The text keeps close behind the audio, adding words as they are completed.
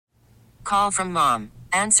call from mom.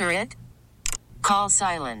 Answer it. Call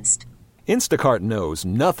silenced. Instacart knows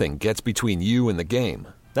nothing gets between you and the game.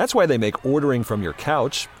 That's why they make ordering from your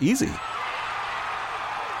couch easy.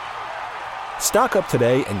 Stock up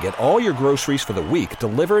today and get all your groceries for the week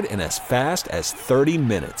delivered in as fast as 30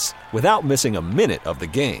 minutes without missing a minute of the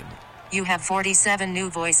game. You have 47 new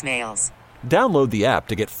voicemails. Download the app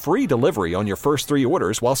to get free delivery on your first 3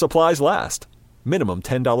 orders while supplies last. Minimum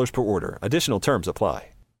 $10 per order. Additional terms apply.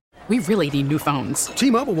 We really need new phones.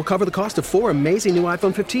 T-Mobile will cover the cost of 4 amazing new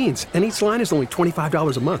iPhone 15s, and each line is only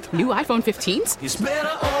 $25 a month. New iPhone 15s? It's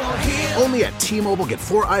better over here. Only at T-Mobile, get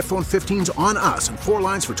 4 iPhone 15s on us and 4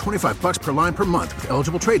 lines for $25 per line per month with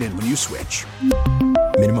eligible trade-in when you switch.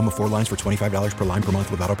 Minimum of 4 lines for $25 per line per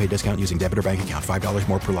month with autopay discount using debit or bank account. $5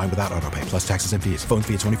 more per line without autopay, plus taxes and fees. Phone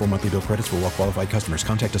fee at 24 monthly bill credits for well-qualified customers.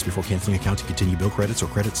 Contact us before canceling account to continue bill credits or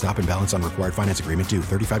credit stop and balance on required finance agreement due.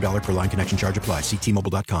 $35 per line connection charge applies. See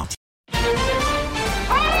T-Mobile.com.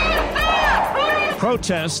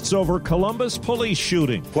 Protests over Columbus police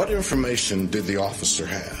shooting. What information did the officer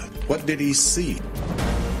have? What did he see?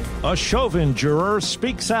 A Chauvin juror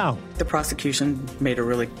speaks out. The prosecution made a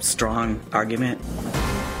really strong argument.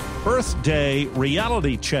 Earth Day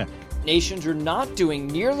reality check. Nations are not doing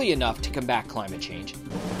nearly enough to combat climate change.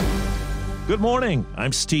 Good morning.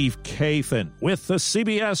 I'm Steve Kathan with the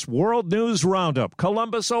CBS World News Roundup.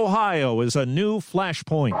 Columbus, Ohio is a new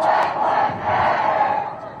flashpoint.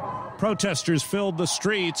 Protesters filled the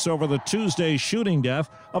streets over the Tuesday shooting death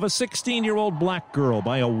of a 16-year-old black girl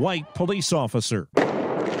by a white police officer.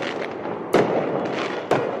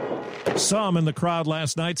 Some in the crowd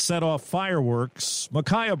last night set off fireworks.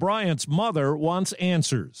 Micaiah Bryant's mother wants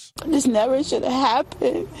answers. This never should have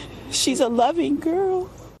happened. She's a loving girl.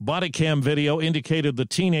 Body cam video indicated the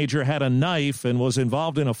teenager had a knife and was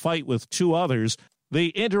involved in a fight with 2 others. The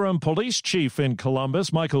interim police chief in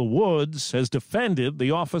Columbus, Michael Woods, has defended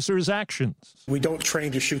the officer's actions. We don't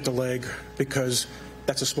train to shoot the leg because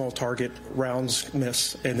that's a small target, rounds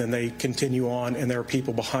miss, and then they continue on, and there are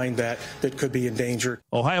people behind that could be in danger.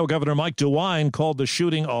 Ohio Governor Mike DeWine called the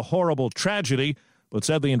shooting a horrible tragedy, but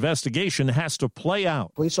said the investigation has to play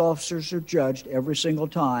out. Police officers are judged every single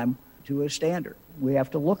time to a standard. We have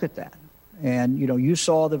to look at that. And, you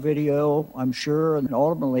saw the video, I'm sure, and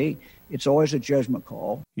ultimately it's always a judgment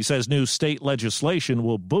call. He says new state legislation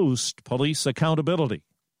will boost police accountability.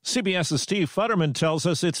 CBS's Steve Futterman tells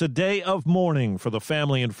us it's a day of mourning for the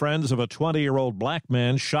family and friends of a 20-year-old black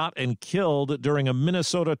man shot and killed during a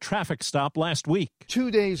Minnesota traffic stop last week. 2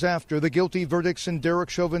 days after the guilty verdicts in Derek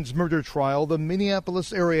Chauvin's murder trial, the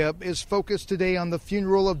Minneapolis area is focused today on the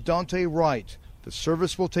funeral of Daunte Wright. The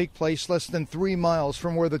service will take place less than 3 miles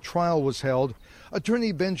from where the trial was held.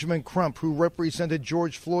 Attorney Benjamin Crump, who represented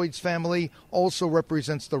George Floyd's family, also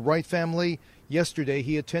represents the Wright family. Yesterday,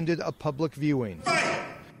 he attended a public viewing. Fight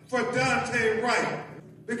for Daunte Wright,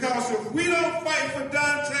 because if we don't fight for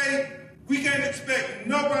Daunte, we can't expect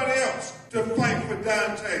nobody else to fight for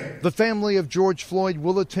Daunte. The family of George Floyd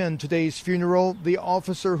will attend today's funeral. The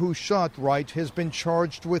officer who shot Wright has been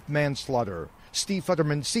charged with manslaughter. Steve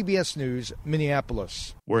Futterman, CBS News,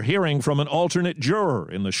 Minneapolis. We're hearing from an alternate juror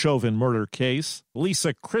in the Chauvin murder case.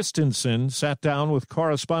 Lisa Christensen sat down with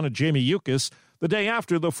correspondent Jamie Yukas the day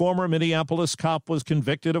after the former Minneapolis cop was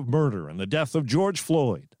convicted of murder and the death of George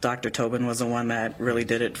Floyd. Dr. Tobin was the one that really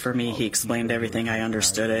did it for me. He explained everything. I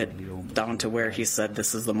understood it, down to where he said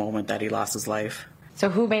this is the moment that he lost his life. So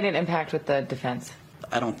who made an impact with the defense?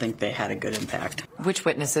 I don't think they had a good impact. Which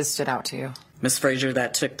witnesses stood out to you? Miss Frazier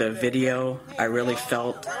that took the video, I really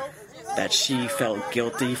felt that she felt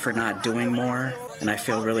guilty for not doing more, and I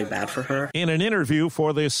feel really bad for her. In an interview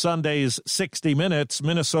for this Sunday's 60 Minutes,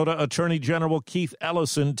 Minnesota Attorney General Keith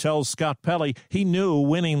Ellison tells Scott Pelley he knew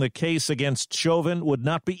winning the case against Chauvin would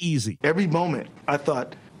not be easy. Every moment I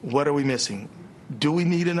thought, what are we missing? Do we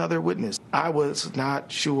need another witness? I was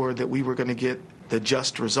not sure that we were going to get the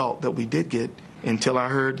just result that we did get until I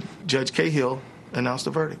heard Judge Cahill announce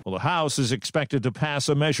the verdict. Well, the House is expected to pass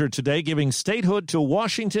a measure today giving statehood to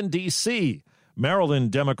Washington, D.C.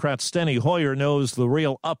 Maryland Democrat Steny Hoyer knows the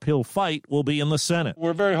real uphill fight will be in the Senate.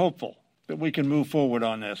 We're very hopeful that we can move forward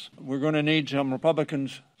on this. We're going to need some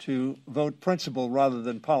Republicans to vote principle rather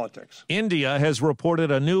than politics. India has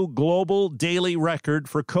reported a new global daily record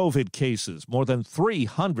for COVID cases, more than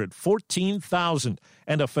 314,000,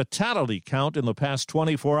 and a fatality count in the past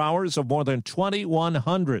 24 hours of more than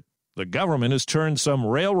 2,100. The government has turned some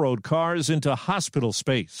railroad cars into hospital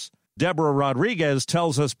space. Deborah Rodriguez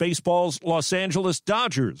tells us baseball's Los Angeles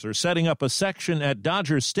Dodgers are setting up a section at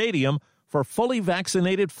Dodger Stadium for fully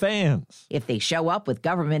vaccinated fans. If they show up with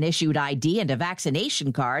government-issued ID and a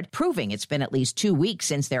vaccination card proving it's been at least 2 weeks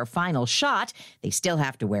since their final shot, they still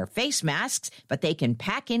have to wear face masks, but they can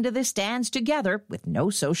pack into the stands together with no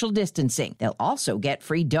social distancing. They'll also get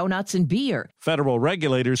free donuts and beer. Federal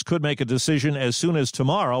regulators could make a decision as soon as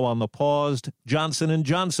tomorrow on the paused Johnson &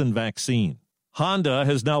 Johnson vaccine. Honda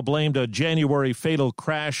has now blamed a January fatal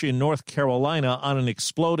crash in North Carolina on an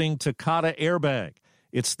exploding Takata airbag.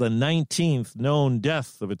 It's the 19th known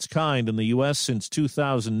death of its kind in the U.S. since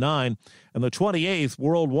 2009 and the 28th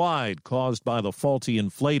worldwide caused by the faulty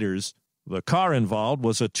inflators. The car involved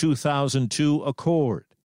was a 2002 Accord.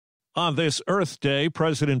 On this Earth Day,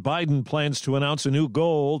 President Biden plans to announce a new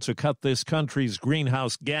goal to cut this country's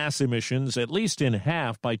greenhouse gas emissions at least in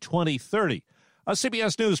half by 2030. A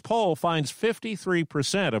CBS News poll finds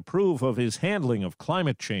 53% approve of his handling of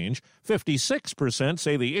climate change. 56%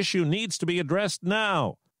 say the issue needs to be addressed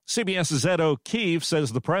now. CBS's Ed O'Keefe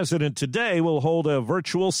says the president today will hold a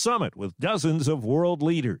virtual summit with dozens of world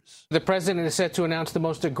leaders. The president is set to announce the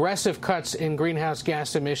most aggressive cuts in greenhouse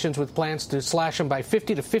gas emissions, with plans to slash them by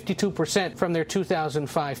 50 to 52% from their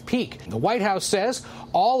 2005 peak. The White House says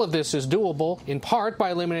all of this is doable, in part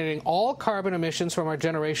by eliminating all carbon emissions from our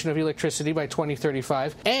generation of electricity by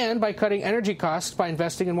 2035 and by cutting energy costs by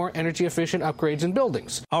investing in more energy-efficient upgrades in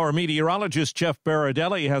buildings. Our meteorologist Jeff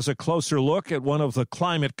Baradelli has a closer look at one of the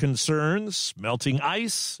climate concerns, melting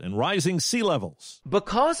ice and rising sea levels.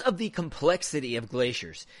 Because of the complexity of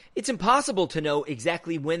glaciers, it's impossible to know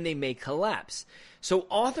exactly when they may collapse. So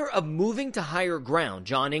author of Moving to Higher Ground,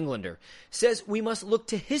 John Englander, says we must look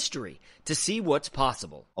to history to see what's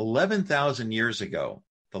possible. 11,000 years ago,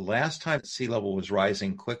 the last time sea level was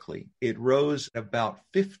rising quickly, it rose about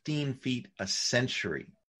 15 feet a century.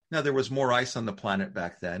 Now, there was more ice on the planet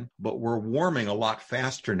back then, but we're warming a lot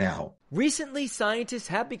faster now. Recently, scientists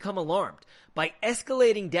have become alarmed by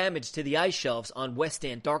escalating damage to the ice shelves on West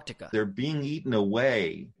Antarctica. They're being eaten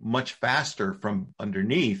away much faster from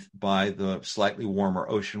underneath by the slightly warmer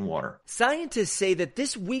ocean water. Scientists say that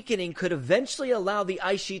this weakening could eventually allow the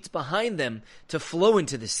ice sheets behind them to flow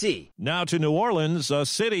into the sea. Now to New Orleans, a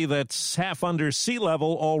city that's half under sea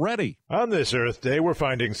level already. On this Earth Day, we're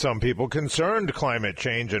finding some people concerned climate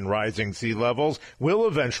change and rising sea levels will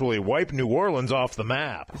eventually wipe New Orleans off the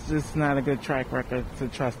map. It's just not a good track record to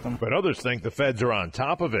trust them. But others think the feds are on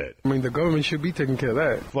top of it. I mean, the government should be taking care of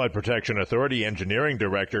that. Flood Protection Authority Engineering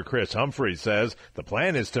Director Chris Humphreys says the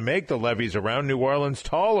plan is to make the levees around New Orleans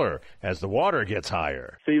taller as the water gets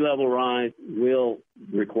higher. Sea level rise will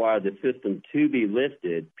require the system to be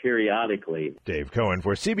lifted periodically. Dave Cohen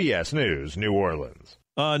for CBS News, New Orleans.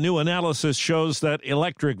 A new analysis shows that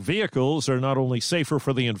electric vehicles are not only safer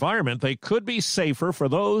for the environment, they could be safer for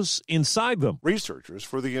those inside them. Researchers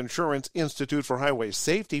for the Insurance Institute for Highway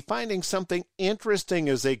Safety finding something interesting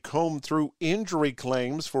as they comb through injury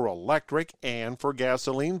claims for electric and for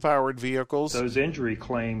gasoline-powered vehicles. Those injury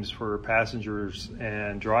claims for passengers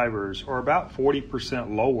and drivers are about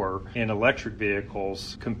 40% lower in electric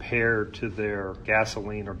vehicles compared to their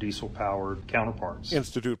gasoline or diesel-powered counterparts.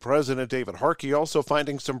 Institute President David Harkey also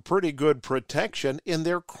finding some pretty good protection in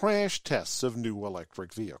their crash tests of new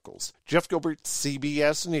electric vehicles. Jeff Gilbert,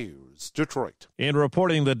 CBS News, Detroit. In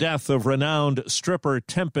reporting the death of renowned stripper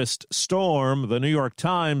Tempest Storm, the New York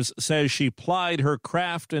Times says she plied her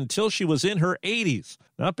craft until she was in her 80s.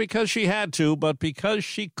 Not because she had to, but because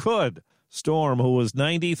she could. Storm, who was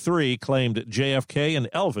 93, claimed JFK and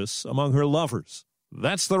Elvis among her lovers.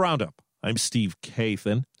 That's the Roundup. I'm Steve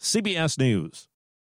Kathan, CBS News.